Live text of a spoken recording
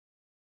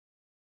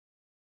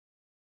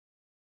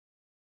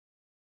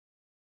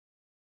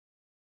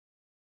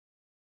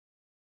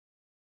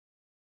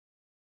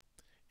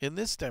In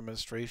this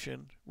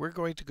demonstration, we're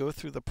going to go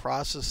through the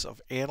process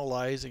of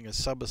analyzing a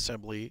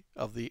subassembly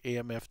of the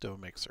AMF dough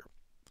mixer.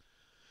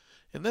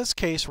 In this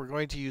case, we're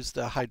going to use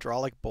the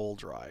hydraulic bowl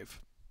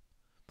drive.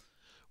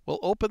 We'll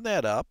open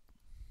that up,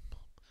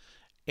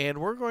 and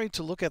we're going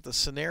to look at the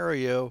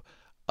scenario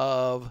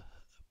of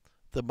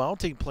the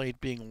mounting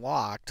plate being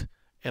locked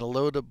and a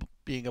load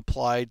being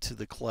applied to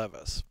the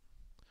clevis.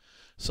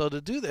 So to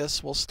do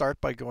this, we'll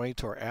start by going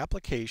to our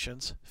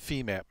Applications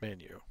FEMAP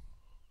menu.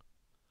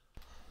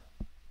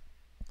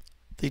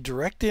 The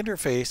direct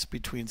interface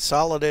between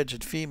SolidEdge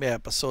and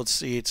FEMAP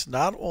associates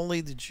not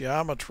only the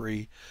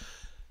geometry,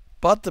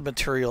 but the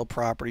material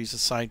properties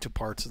assigned to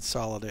parts in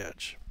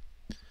SolidEdge.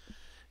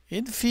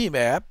 In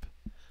FEMAP,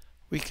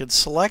 we can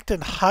select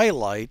and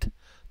highlight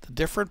the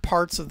different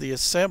parts of the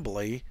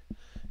assembly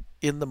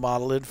in the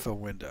Model Info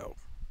window.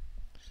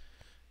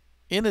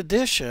 In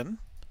addition,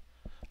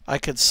 I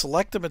can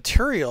select the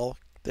material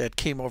that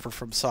came over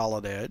from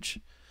SolidEdge,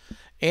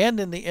 and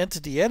in the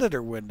Entity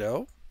Editor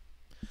window,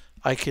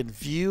 I can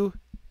view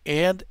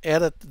and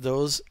edit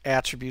those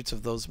attributes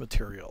of those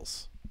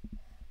materials.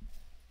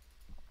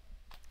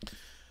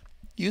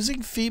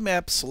 Using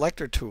FEMAP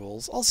selector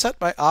tools, I'll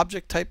set my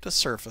object type to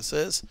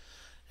surfaces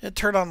and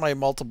turn on my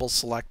multiple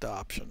select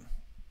option.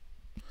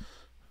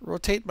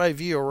 Rotate my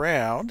view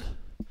around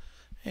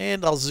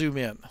and I'll zoom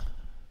in.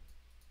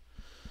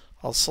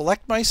 I'll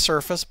select my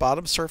surface,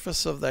 bottom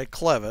surface of that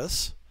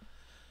clevis,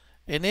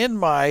 and in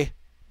my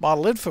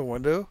Model Info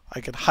window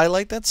I can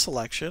highlight that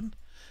selection,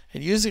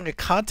 and using a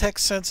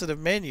context-sensitive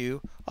menu,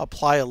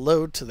 apply a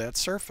load to that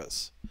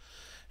surface.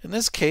 In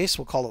this case,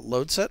 we'll call it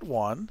Load Set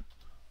 1,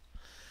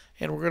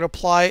 and we're going to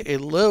apply a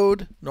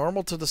load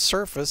normal to the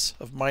surface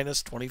of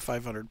minus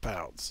 2,500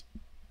 pounds.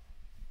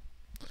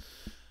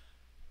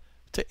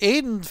 To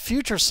aid in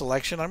future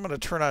selection, I'm going to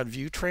turn on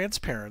View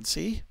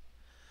Transparency,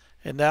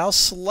 and now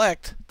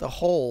select the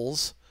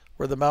holes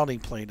where the mounting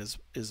plane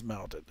is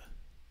mounted.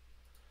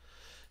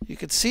 You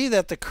can see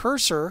that the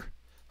cursor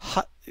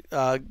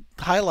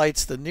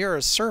highlights the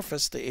nearest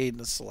surface to aid in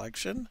the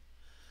selection.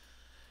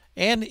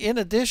 And in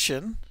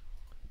addition,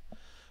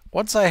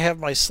 once I have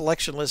my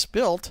selection list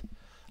built,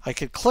 I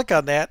can click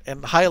on that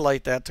and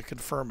highlight that to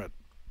confirm it.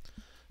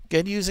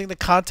 Again, using the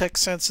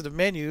context-sensitive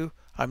menu,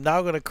 I'm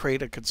now going to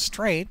create a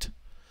constraint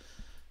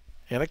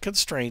and a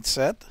constraint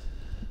set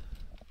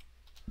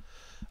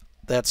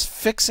that's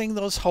fixing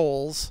those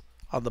holes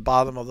on the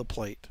bottom of the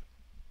plate.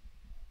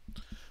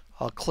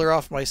 I'll clear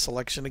off my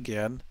selection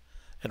again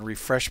and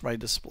refresh my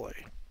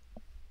display.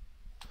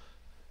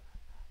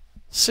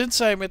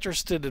 Since I'm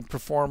interested in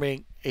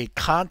performing a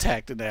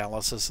contact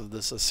analysis of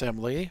this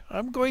assembly,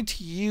 I'm going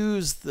to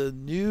use the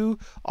new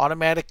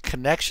automatic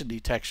connection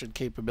detection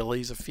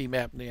capabilities of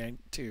FEMAP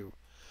 9.2.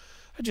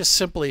 I just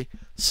simply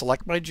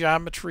select my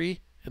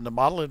geometry in the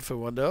Model Info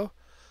window,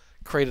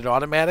 create an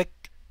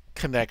automatic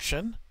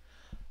connection,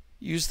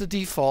 use the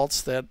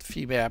defaults that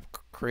FEMAP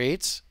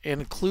creates,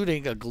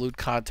 including a glued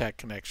contact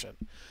connection.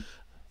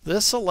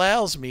 This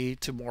allows me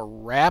to more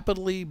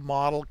rapidly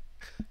model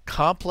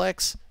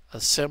complex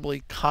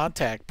assembly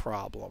contact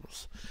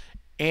problems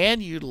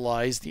and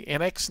utilize the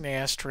NX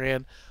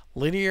NASTRAN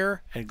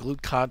linear and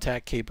glued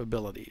contact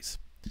capabilities.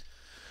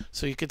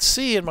 So you can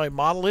see in my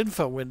Model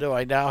Info window,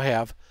 I now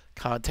have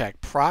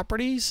contact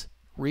properties,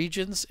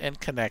 regions, and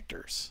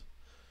connectors.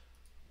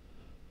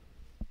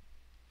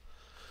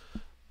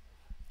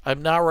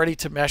 I'm now ready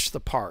to mesh the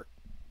part.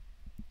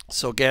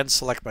 So again,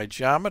 select my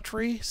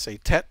geometry, say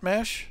TET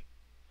mesh.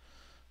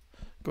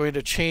 Going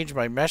to change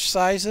my mesh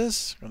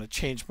sizes. I'm going to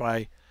change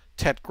my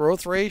TET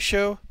growth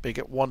ratio, make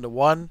it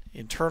 1:1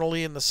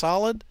 internally in the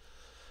solid.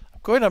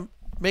 I'm going to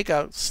make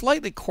a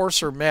slightly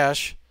coarser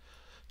mesh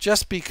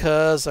just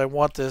because I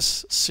want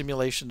this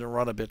simulation to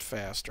run a bit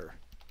faster.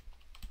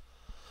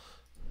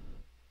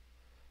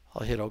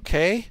 I'll hit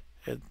OK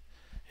and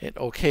hit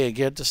OK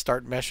again to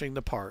start meshing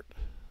the part.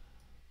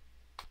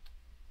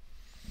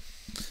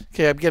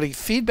 Okay, I'm getting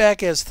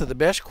feedback as to the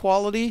mesh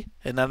quality,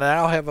 and I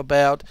now have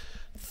about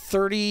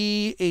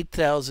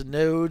 38,000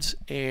 nodes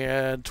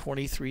and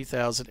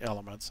 23,000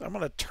 elements. I'm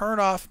going to turn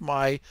off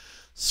my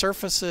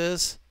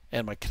surfaces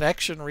and my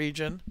connection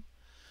region,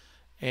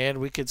 and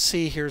we can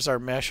see here's our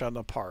mesh on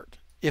the part.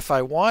 If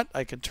I want,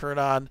 I can turn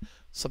on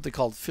something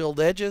called filled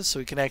edges so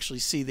we can actually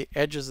see the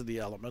edges of the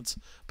elements,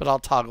 but I'll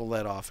toggle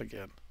that off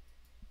again.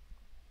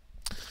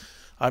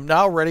 I'm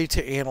now ready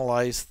to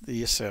analyze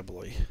the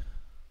assembly.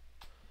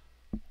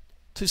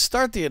 To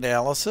start the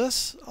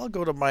analysis, I'll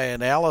go to my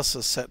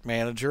Analysis Set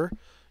Manager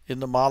in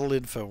the Model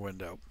Info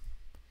window.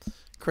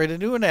 Create a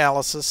new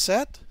analysis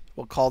set.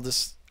 We'll call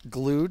this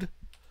Glued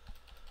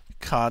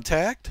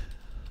Contact.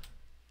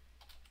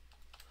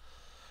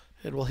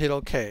 And we'll hit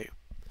OK.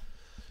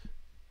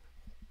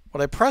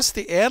 When I press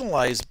the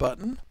Analyze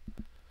button,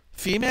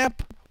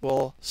 FEMAP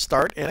will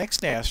start NX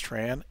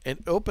NASTRAN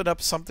and open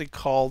up something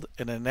called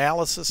an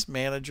Analysis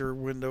Manager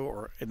window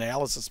or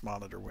Analysis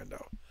Monitor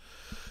window.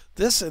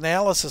 This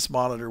Analysis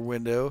Monitor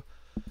window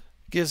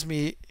gives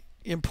me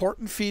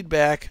important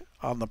feedback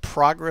on the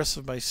progress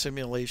of my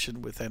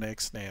simulation with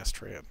NX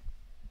NASTRAN.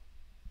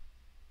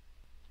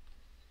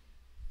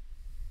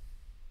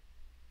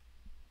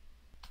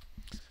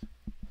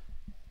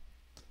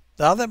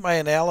 Now that my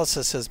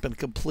analysis has been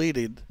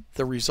completed,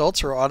 the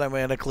results are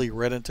automatically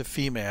read into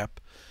FEMAP,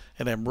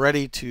 and I'm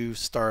ready to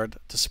start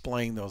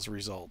displaying those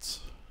results.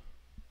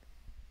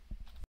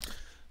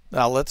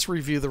 Now let's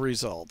review the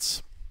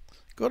results.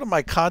 Go to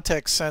my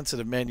context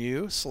sensitive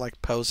menu,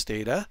 select post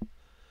data,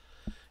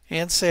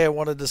 and say I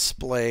want to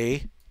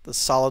display the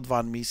solid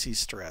von Mises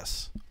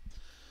stress.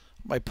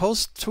 My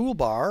post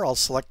toolbar, I'll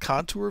select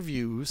contour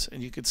views,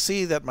 and you can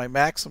see that my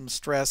maximum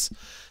stress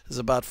is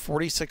about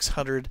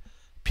 4,600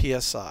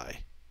 psi.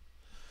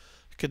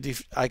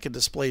 I could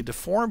display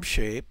deformed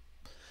shape,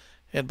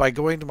 and by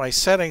going to my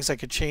settings I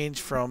could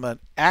change from an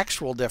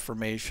actual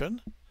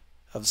deformation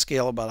of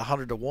scale about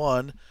 100 to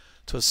 1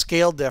 to a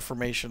scaled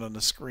deformation on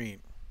the screen.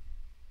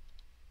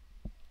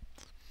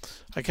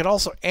 I can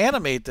also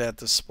animate that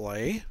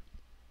display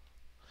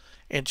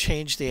and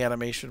change the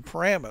animation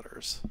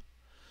parameters.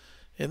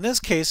 In this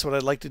case, what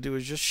I'd like to do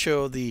is just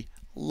show the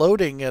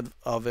loading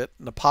of it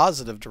in the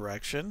positive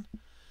direction,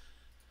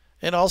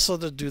 and also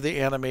to do the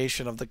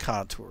animation of the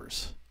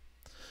contours.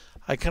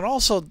 I can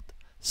also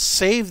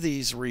save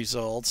these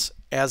results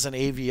as an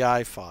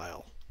AVI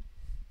file.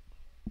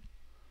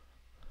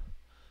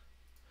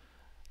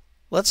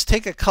 Let's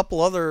take a couple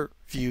other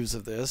views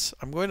of this.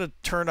 I'm going to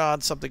turn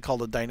on something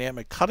called a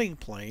dynamic cutting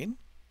plane,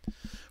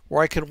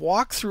 where I can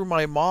walk through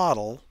my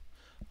model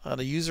on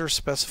a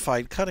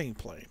user-specified cutting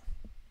plane.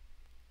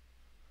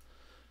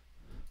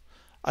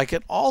 I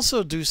can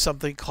also do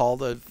something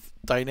called a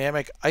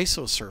dynamic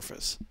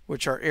isosurface,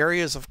 which are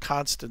areas of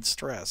constant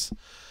stress.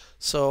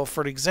 So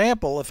for an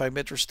example, if I'm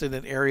interested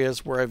in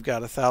areas where I've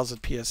got 1,000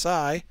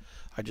 psi,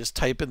 I just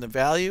type in the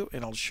value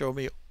and it'll show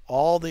me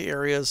all the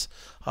areas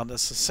on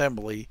this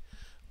assembly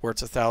where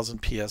it's 1,000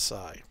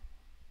 psi.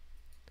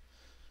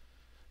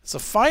 As a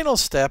final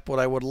step, what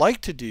I would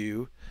like to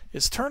do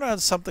is turn on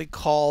something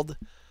called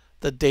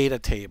the data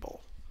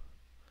table.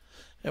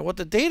 And what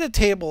the data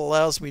table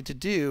allows me to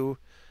do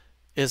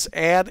is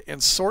add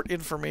and sort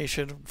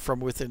information from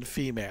within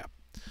FEMAP.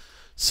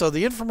 So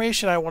the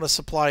information I want to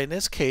supply in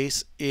this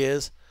case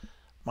is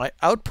my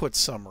output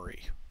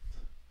summary.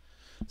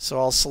 So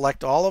I'll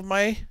select all of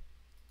my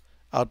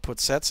output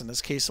sets, in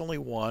this case only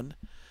one,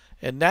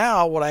 and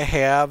now what I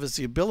have is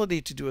the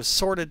ability to do a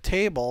sorted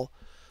table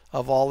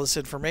of all this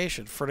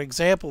information. For an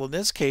example, in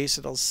this case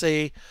it'll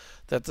say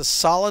that the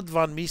solid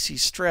von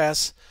Mises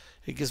stress,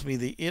 it gives me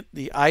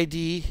the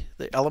ID,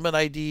 the element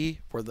ID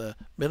where the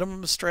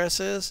minimum stress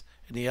is,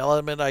 and the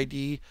element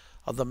ID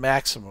of the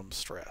maximum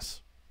stress.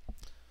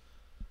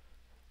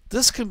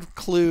 This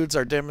concludes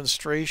our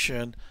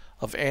demonstration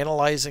of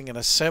analyzing an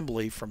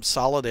assembly from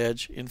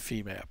SolidEdge in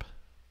FEMAP.